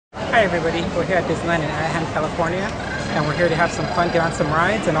Hi everybody, we're here at Disneyland in Anaheim, California, and we're here to have some fun, get on some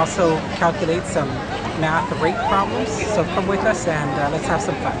rides, and also calculate some math rate problems. So come with us and let's have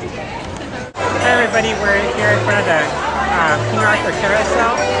some fun. Hi everybody, we're here in front of the King Arthur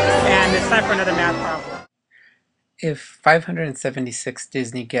Carousel, and it's time for another math problem. If 576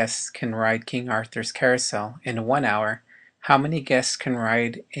 Disney guests can ride King Arthur's Carousel in 1 hour, how many guests can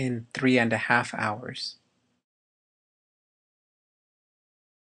ride in 3.5 hours?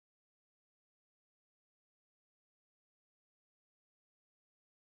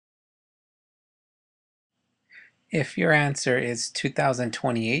 If your answer is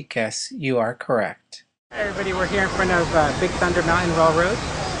 2028 guests, you are correct. Hi everybody, we're here in front of Big Thunder Mountain Railroad,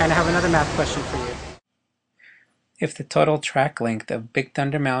 and I have another math question for you. If the total track length of Big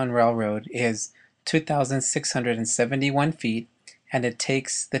Thunder Mountain Railroad is 2,671 feet, and it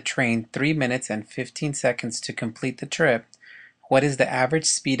takes the train 3 minutes and 15 seconds to complete the trip, what is the average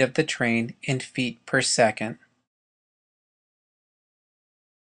speed of the train in feet per second?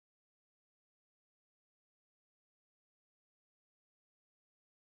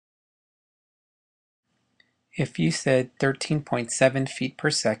 If you said 13.7 feet per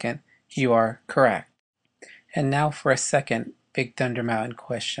second, you are correct. And now for a second Big Thunder Mountain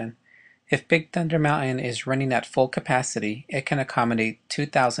question. If Big Thunder Mountain is running at full capacity, it can accommodate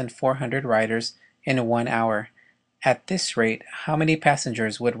 2,400 riders in 1 hour. At this rate, how many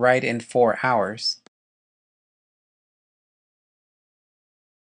passengers would ride in 4 hours?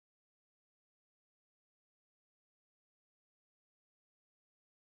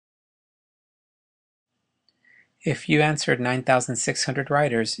 If you answered 9,600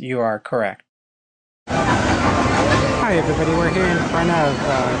 riders, you are correct. Hi everybody, we're here in front of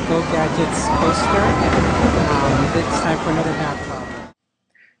Go Gadget's coaster. It's time for another math problem.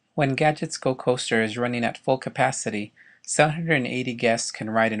 When Gadget's Go coaster is running at full capacity, 780 guests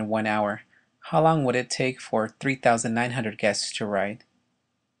can ride in 1 hour. How long would it take for 3,900 guests to ride?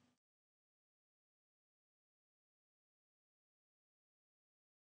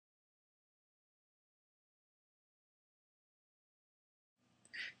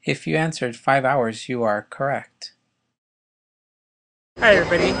 If you answered 5 hours, you are correct. Hi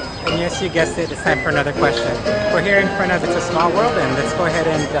everybody, and yes, you guessed it, it's time for another question. We're here in front of It's a Small World, and let's go ahead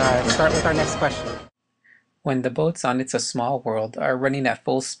and start with our next question. When the boats on It's a Small World are running at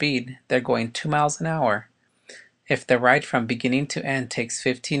full speed, they're going 2 miles an hour. If the ride from beginning to end takes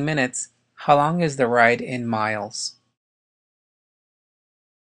 15 minutes, how long is the ride in miles?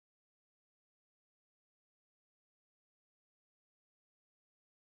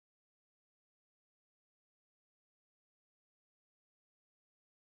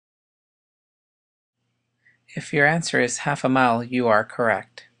 If your answer is half a mile, you are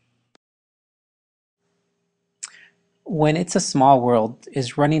correct. When It's a Small World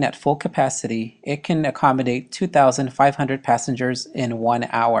is running at full capacity, it can accommodate 2,500 passengers in 1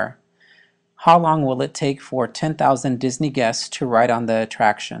 hour. How long will it take for 10,000 Disney guests to ride on the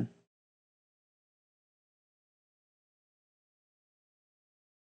attraction?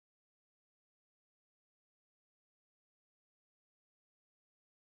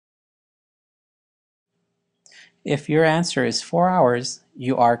 If your answer is 4 hours,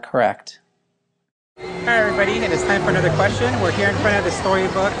 you are correct. Hi everybody, it is time for another question. We're here in front of the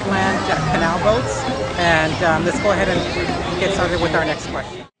Storybook Land canal boats, and let's go ahead and get started with our next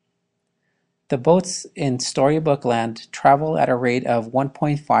question. The boats in Storybook Land travel at a rate of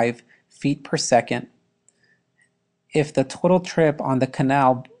 1.5 feet per second. If the total trip on the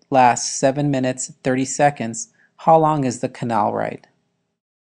canal lasts 7 minutes 30 seconds, how long is the canal ride?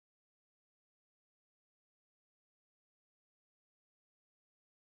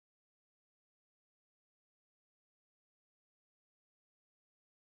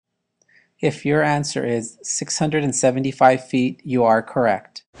 If your answer is 675 feet, you are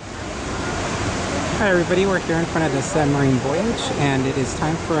correct. Hi everybody, we're here in front of the submarine voyage, and it is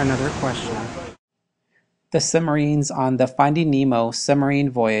time for another question. The submarines on the Finding Nemo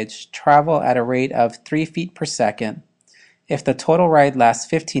submarine voyage travel at a rate of 3 feet per second. If the total ride lasts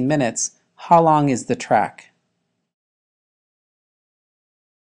 15 minutes, how long is the track?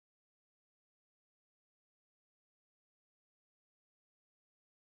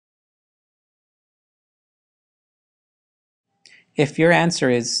 If your answer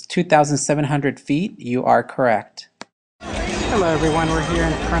is 2,700 feet, you are correct. Hello everyone, we're here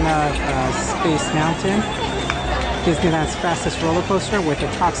in front of Space Mountain, Disneyland's fastest roller coaster with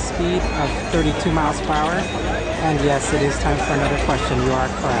a top speed of 32 miles per hour. And yes, it is time for another question. You are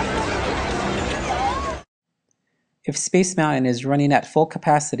correct. If Space Mountain is running at full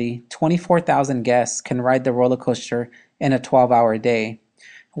capacity, 24,000 guests can ride the roller coaster in a 12-hour day.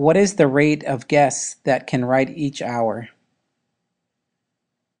 What is the rate of guests that can ride each hour?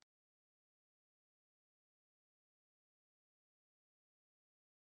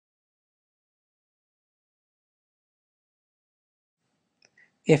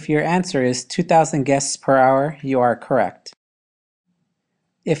 If your answer is 2,000 guests per hour, you are correct.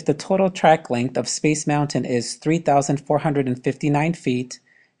 If the total track length of Space Mountain is 3,459 feet,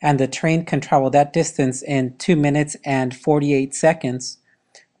 and the train can travel that distance in 2 minutes and 48 seconds,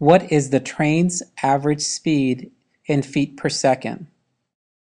 what is the train's average speed in feet per second?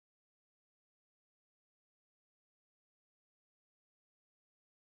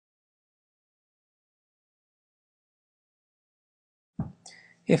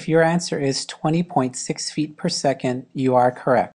 If your answer is 20.6 feet per second, you are correct.